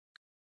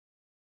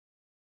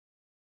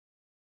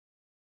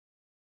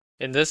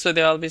In this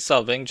video, I'll be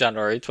solving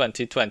January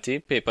 2020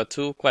 Paper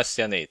 2,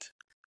 Question 8.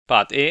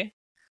 Part A,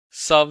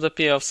 solve the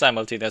pair of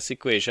simultaneous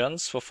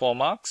equations for 4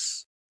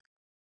 marks.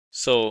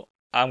 So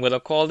I'm going to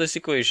call this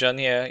equation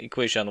here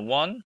equation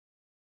 1,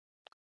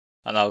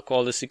 and I'll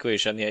call this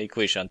equation here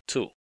equation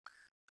 2.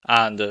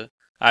 And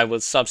I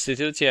will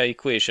substitute here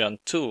equation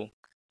 2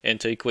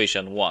 into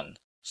equation 1.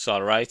 So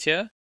I'll write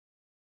here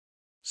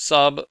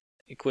sub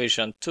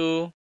equation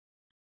 2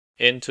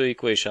 into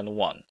equation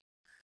 1.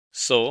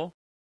 So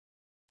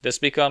this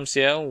becomes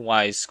here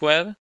y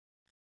squared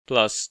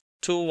plus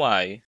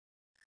 2y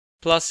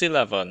plus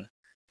 11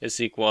 is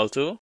equal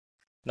to,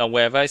 now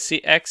wherever I see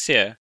x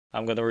here,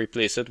 I'm going to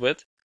replace it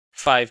with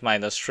 5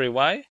 minus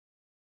 3y.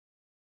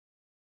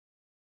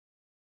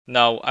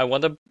 Now I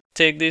want to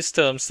take these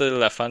terms to the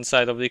left hand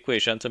side of the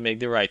equation to make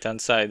the right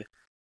hand side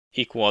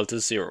equal to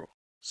 0.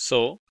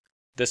 So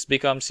this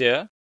becomes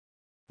here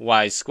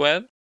y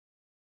squared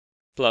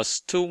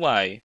plus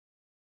 2y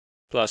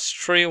plus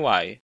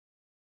 3y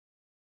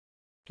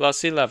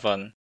plus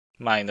 11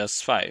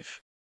 minus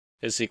 5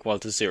 is equal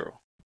to 0.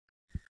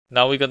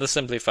 Now we're going to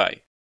simplify.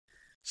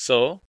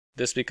 So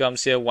this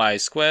becomes here y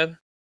squared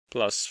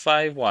plus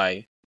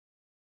 5y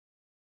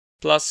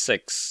plus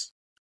 6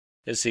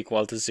 is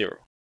equal to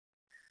 0.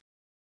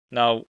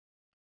 Now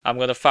I'm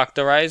going to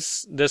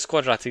factorize this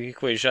quadratic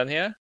equation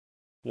here.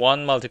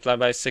 1 multiplied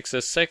by 6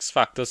 is 6.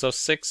 Factors of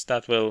 6,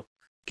 that will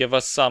give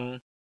us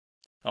sum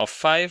of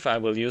 5. I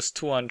will use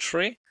 2 and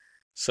 3.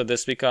 So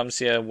this becomes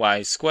here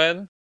y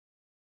squared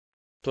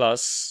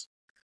plus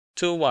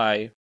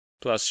 2y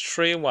plus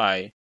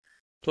 3y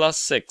plus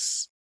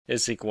 6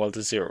 is equal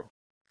to 0.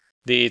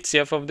 The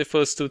HCF of the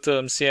first two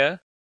terms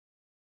here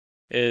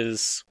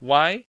is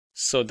y.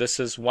 So this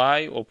is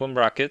y, open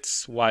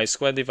brackets, y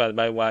squared divided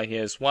by y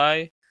here is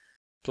y,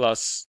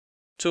 plus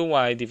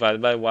 2y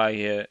divided by y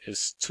here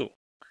is 2.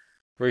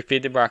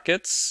 Repeat the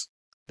brackets.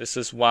 This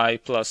is y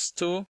plus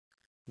 2.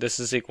 This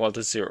is equal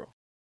to 0.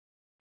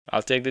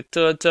 I'll take the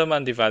third term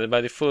and divide it by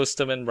the first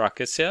term in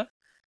brackets here.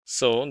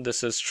 So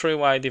this is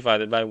 3y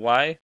divided by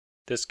y.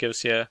 This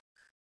gives here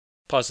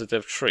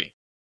positive 3.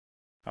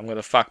 I'm going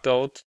to factor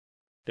out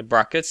the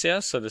brackets here.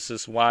 So this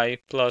is y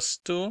plus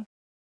 2.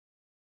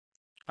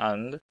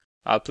 And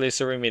I'll place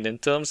the remaining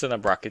terms in a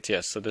bracket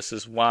here. So this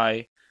is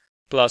y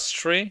plus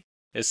 3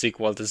 is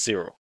equal to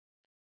 0.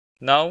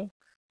 Now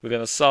we're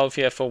going to solve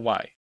here for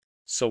y.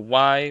 So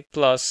y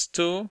plus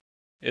 2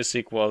 is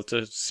equal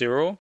to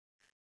 0.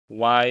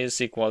 Y is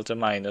equal to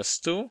minus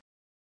 2.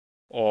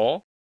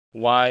 Or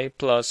y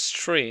plus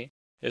 3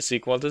 is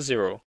equal to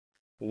 0.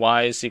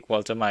 Y is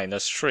equal to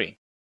minus 3.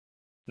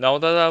 Now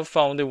that I've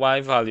found the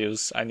y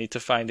values, I need to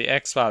find the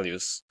x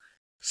values.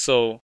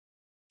 So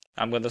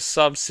I'm going to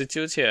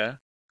substitute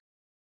here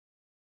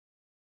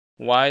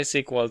y is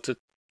equal to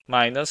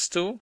minus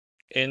 2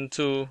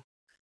 into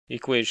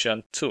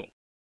equation 2.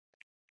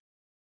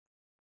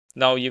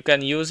 Now you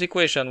can use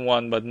equation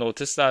 1, but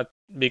notice that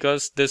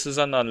because this is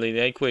a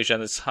nonlinear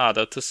equation, it's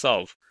harder to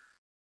solve.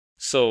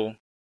 So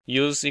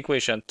use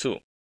equation 2.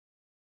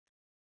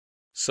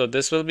 So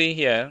this will be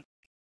here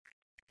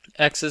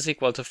x is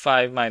equal to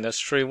 5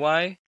 minus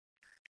 3y,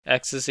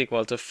 x is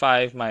equal to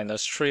 5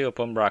 minus 3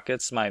 open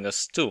brackets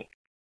minus 2.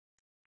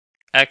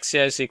 X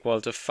here is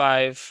equal to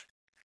 5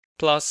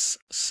 plus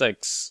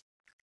 6.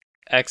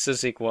 X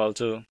is equal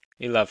to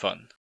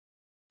 11.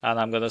 And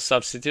I'm going to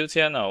substitute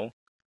here now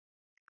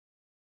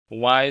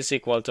y is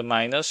equal to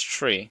minus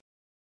 3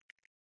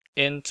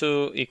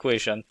 into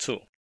equation 2.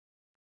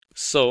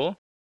 So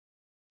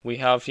we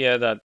have here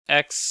that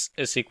x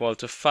is equal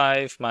to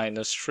 5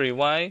 minus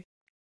 3y,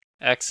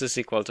 x is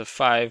equal to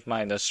 5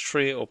 minus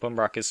 3 open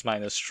brackets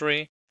minus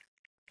 3,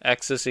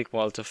 x is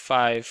equal to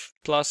 5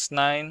 plus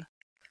 9,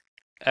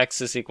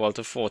 x is equal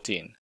to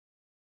 14.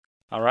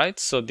 Alright,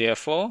 so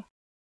therefore,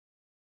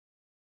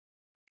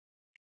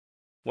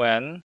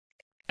 when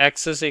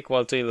x is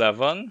equal to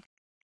 11,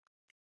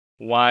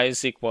 y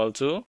is equal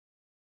to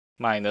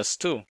minus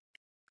 2.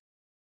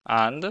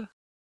 And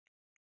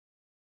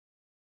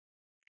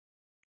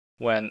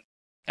when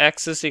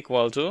x is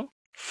equal to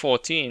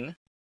 14,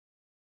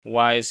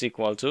 y is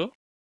equal to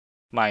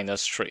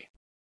minus 3.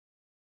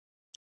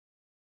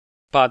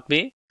 Part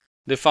B,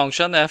 the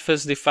function f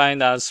is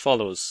defined as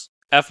follows.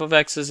 F of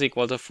x is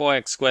equal to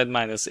 4x squared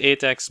minus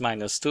 8x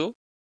minus 2.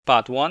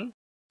 Part 1,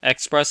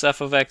 express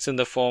f of x in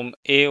the form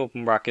a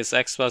open brackets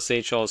x plus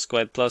h all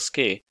squared plus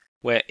k,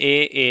 where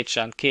a, h,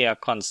 and k are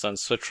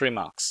constants for 3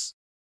 marks.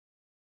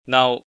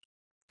 Now,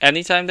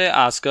 anytime they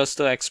ask us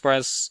to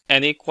express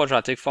any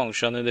quadratic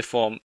function in the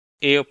form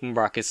a open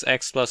brackets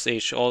x plus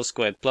h all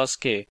squared plus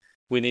k,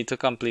 we need to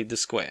complete the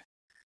square.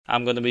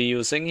 I'm going to be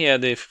using here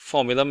the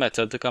formula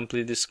method to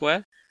complete the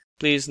square.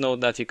 Please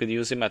note that you could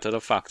use the method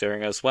of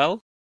factoring as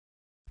well.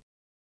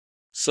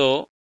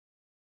 So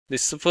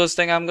this first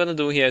thing I'm going to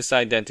do here is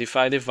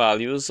identify the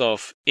values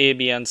of a,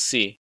 b, and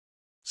c.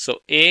 So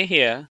a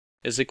here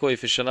is the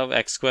coefficient of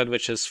x squared,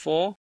 which is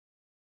 4.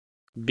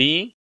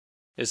 B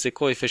is the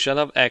coefficient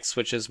of x,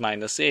 which is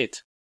minus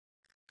 8.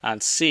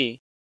 And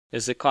c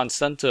is the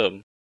constant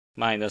term,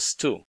 minus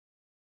 2.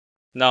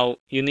 Now,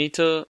 you need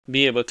to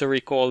be able to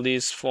recall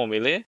these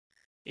formulae.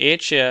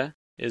 H here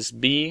is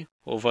B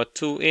over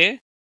 2A,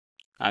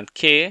 and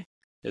K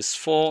is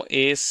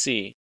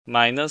 4AC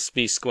minus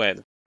B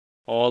squared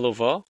all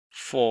over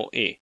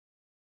 4A.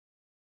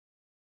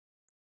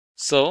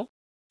 So,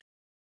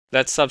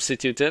 let's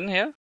substitute in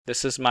here.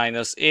 This is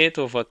minus 8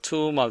 over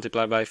 2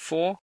 multiplied by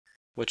 4,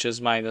 which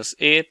is minus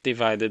 8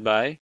 divided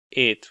by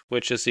 8,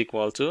 which is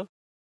equal to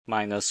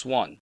minus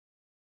 1.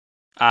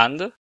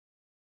 And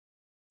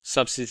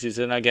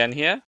substituting again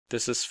here,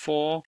 this is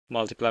 4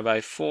 multiplied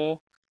by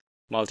 4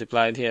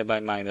 multiplied here by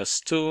minus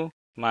 2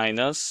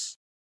 minus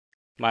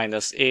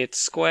 8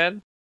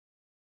 squared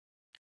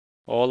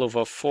all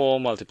over 4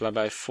 multiplied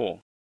by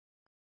 4.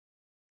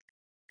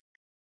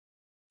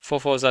 4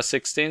 4s are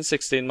 16.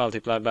 16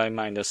 multiplied by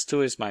minus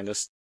 2 is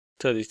minus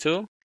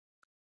 32.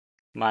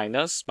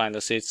 Minus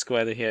 8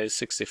 squared here is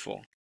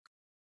 64.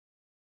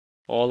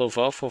 All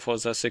over 4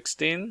 4s are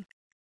 16.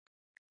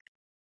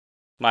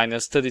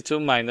 Minus 32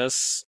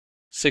 minus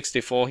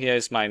 64 here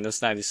is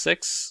minus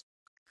 96.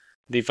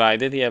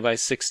 Divided here by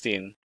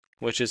 16,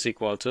 which is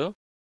equal to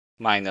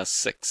minus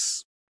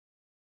 6.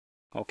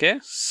 Okay,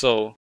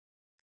 so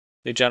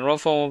the general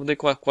form of the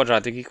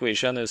quadratic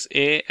equation is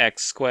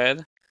ax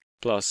squared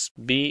plus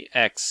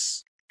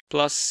bx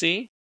plus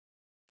c,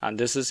 and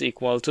this is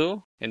equal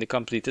to, in the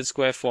completed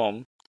square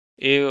form,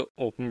 a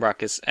open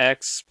brackets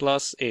x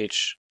plus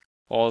h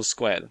all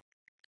squared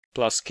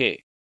plus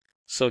k.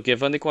 So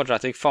given the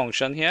quadratic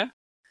function here,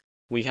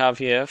 we have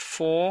here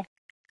 4x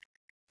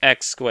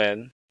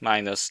squared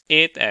minus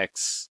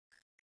 8x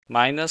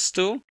minus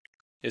 2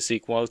 is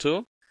equal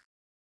to,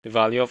 the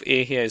value of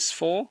a here is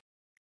 4,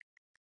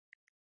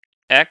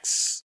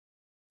 x,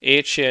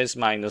 h here is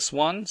minus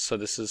 1, so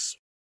this is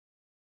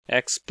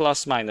x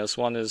plus minus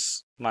 1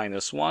 is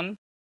minus 1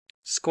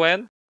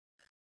 squared,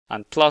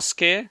 and plus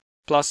k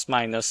plus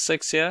minus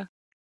 6 here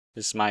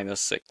is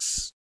minus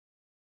 6.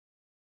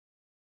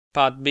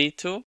 Part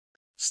B2,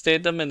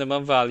 state the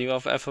minimum value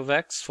of f of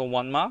x for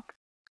 1 mark.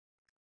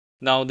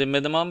 Now the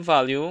minimum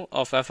value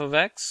of f of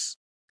x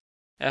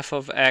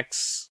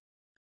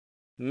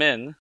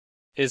min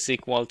is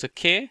equal to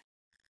k,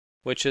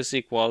 which is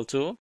equal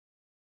to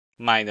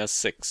minus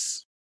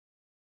 6.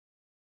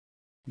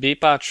 B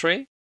part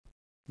 3,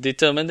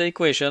 determine the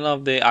equation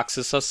of the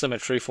axis of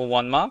symmetry for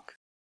 1 mark.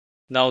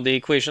 Now the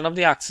equation of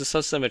the axis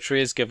of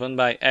symmetry is given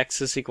by x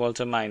is equal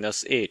to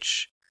minus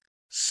h.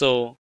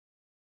 So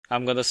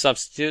I'm going to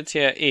substitute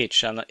here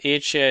h, and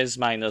h here is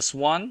minus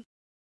 1.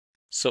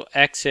 So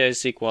x here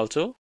is equal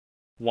to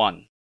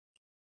 1.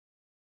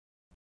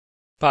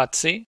 Part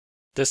C.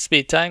 The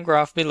speed-time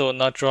graph below,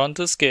 not drawn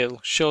to scale,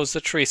 shows the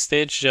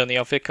 3-stage journey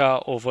of a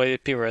car over a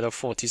period of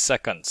 40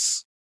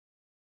 seconds.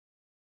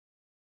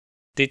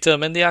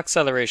 Determine the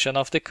acceleration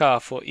of the car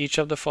for each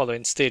of the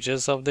following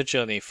stages of the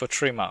journey for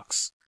 3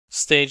 marks.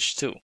 Stage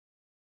 2.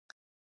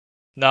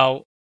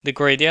 Now, the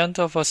gradient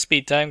of a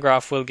speed-time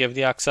graph will give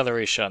the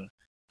acceleration,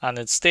 and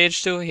in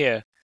stage 2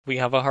 here, we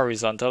have a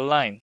horizontal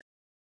line,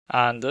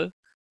 and the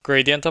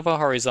gradient of a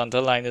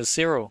horizontal line is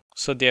 0,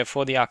 so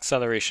therefore the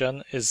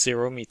acceleration is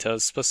 0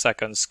 meters per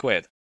second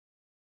squared.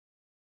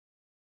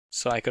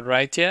 So I could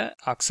write here,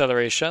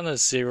 acceleration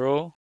is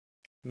 0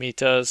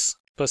 meters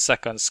per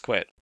second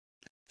squared.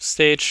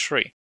 Stage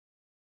 3.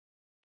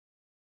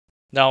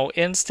 Now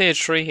in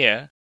stage 3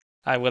 here,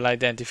 I will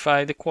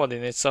identify the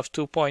coordinates of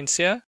 2 points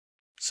here.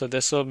 So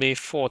this will be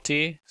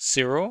 40,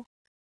 0,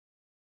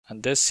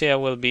 and this here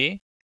will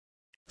be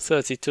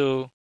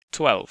 32,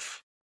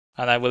 12.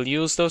 And I will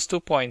use those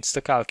 2 points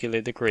to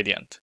calculate the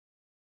gradient.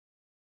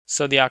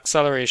 So the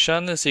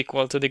acceleration is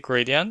equal to the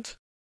gradient,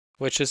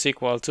 which is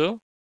equal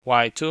to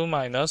y2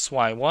 minus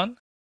y1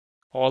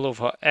 all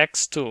over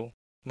x2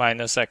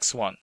 minus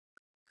x1.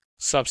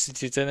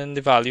 Substituting in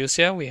the values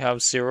here, we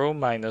have 0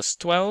 minus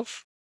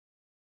 12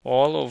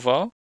 all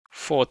over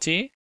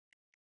 40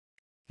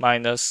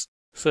 minus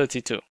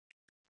 32.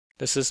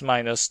 This is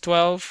minus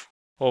 12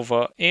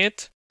 over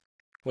 8,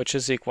 which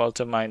is equal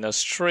to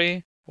minus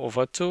 3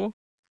 over 2,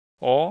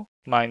 or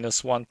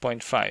minus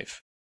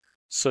 1.5.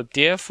 So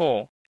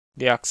therefore,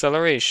 the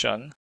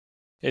acceleration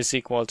is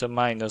equal to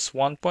minus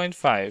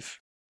 1.5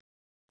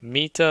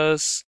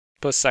 meters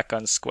per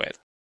second squared.